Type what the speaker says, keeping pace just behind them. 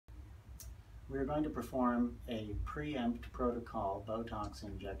We're going to perform a preempt protocol Botox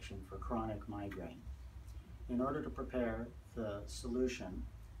injection for chronic migraine. In order to prepare the solution,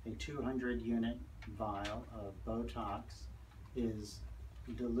 a 200 unit vial of Botox is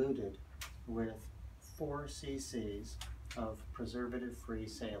diluted with 4 cc's of preservative-free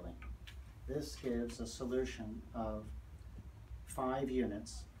saline. This gives a solution of 5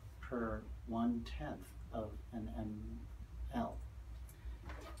 units per 1/10 of an ml.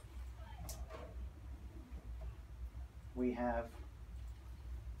 We have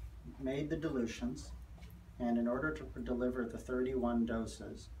made the dilutions, and in order to deliver the 31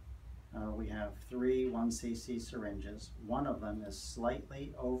 doses, we have 3 1 cc syringes. One of them is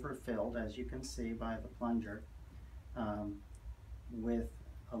slightly overfilled, as you can see by the plunger, with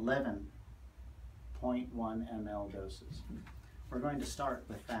 11.1 ml doses. We're going to start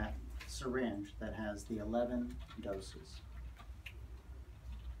with that syringe that has the 11 doses.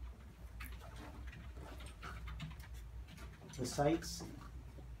 The sites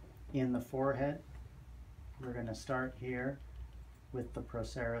in the forehead, we're going to start here with the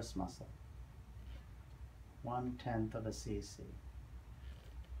procerus muscle, 1/10 of a cc.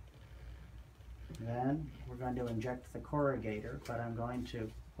 Then we're going to inject the corrugator, but I'm going to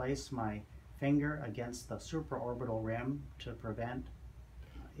place my finger against the supraorbital rim to prevent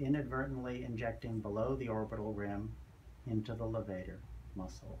inadvertently injecting below the orbital rim into the levator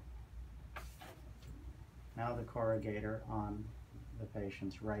muscle. Now the corrugator on the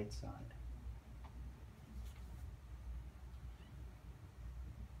patient's right side.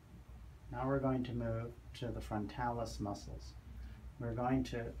 Now we're going to move to the frontalis muscles. We're going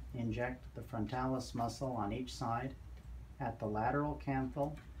to inject the frontalis muscle on each side at the lateral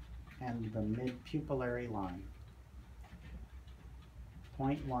canthal and the mid-pupillary line.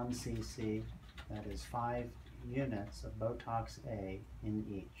 0.1 cc, that is 5 units of Botox A in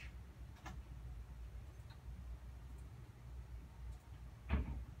each.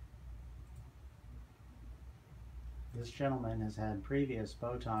 This gentleman has had previous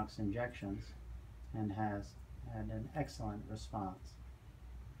Botox injections and has had an excellent response.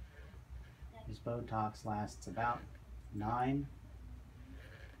 His Botox lasts about 9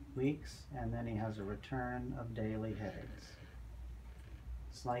 weeks, and then he has a return of daily headaches.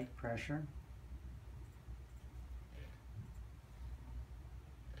 Slight pressure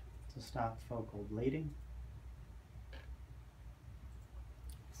to stop focal bleeding.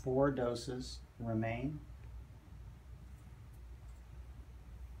 4 doses remain.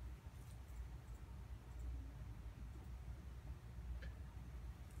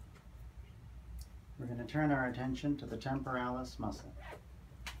 We're going to turn our attention to the temporalis muscle.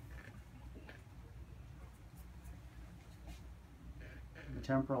 The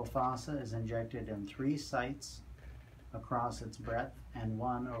temporal fossa is injected in 3 sites across its breadth and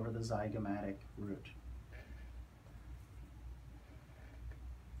 1 over the zygomatic root.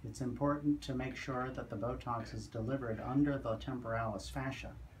 It's important to make sure that the Botox is delivered under the temporalis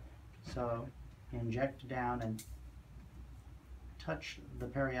fascia. So inject down and touch the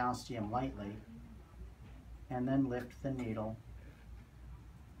periosteum lightly, and then lift the needle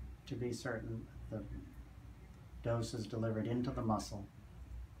to be certain the dose is delivered into the muscle.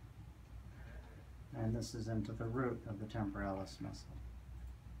 And this is into the root of the temporalis muscle.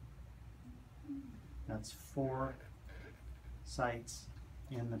 That's 4 sites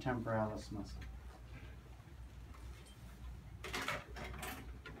in the temporalis muscle.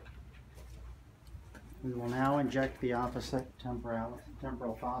 We will now inject the opposite temporal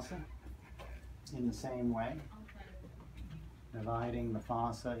fossa in the same way, dividing the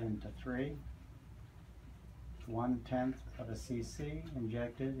fossa into 3. 1/10 of a cc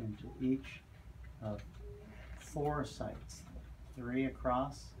injected into each of 4 sites, 3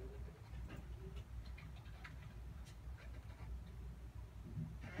 across,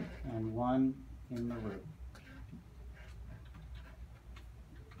 and 1 in the root.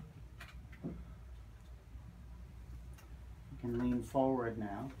 You can lean forward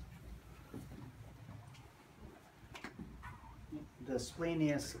now. The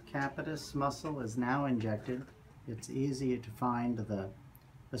Splenius Capitis muscle is now injected. It's easy to find the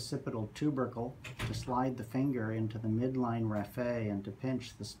occipital tubercle, to slide the finger into the midline raphe and to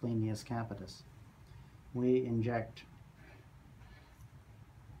pinch the Splenius Capitis. We inject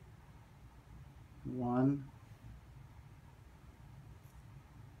 1,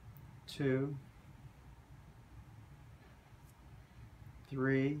 2,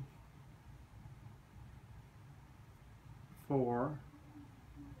 3, 4,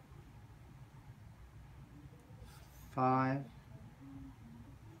 5,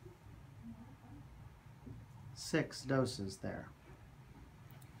 6 doses there.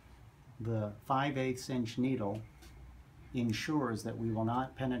 The 5/8 inch needle ensures that we will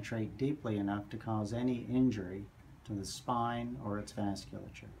not penetrate deeply enough to cause any injury to the spine or its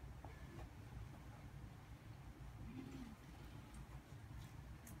vasculature.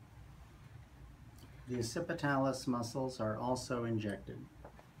 The occipitalis muscles are also injected.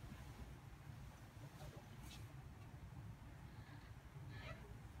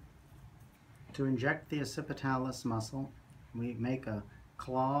 To inject the occipitalis muscle, we make a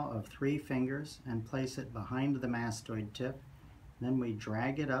claw of 3 fingers and place it behind the mastoid tip. Then we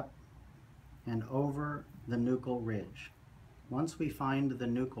drag it up and over the nuchal ridge. Once we find the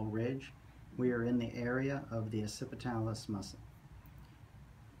nuchal ridge, we are in the area of the occipitalis muscle.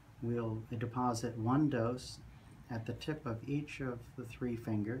 We'll deposit 1 dose at the tip of each of the 3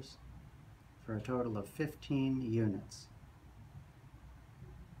 fingers for a total of 15 units.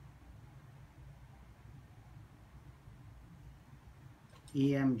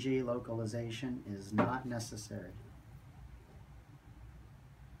 EMG localization is not necessary.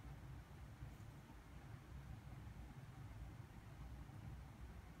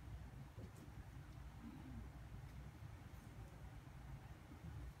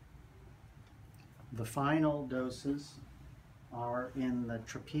 The final doses are in the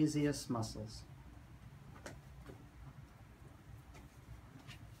trapezius muscles.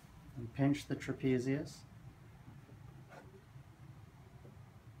 And pinch the trapezius.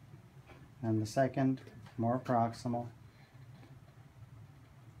 And the second, more proximal.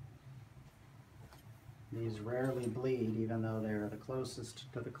 These rarely bleed, even though they're the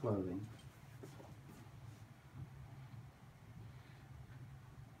closest to the clothing.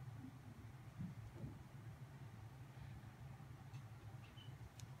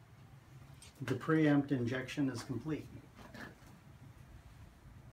 The preempt injection is complete.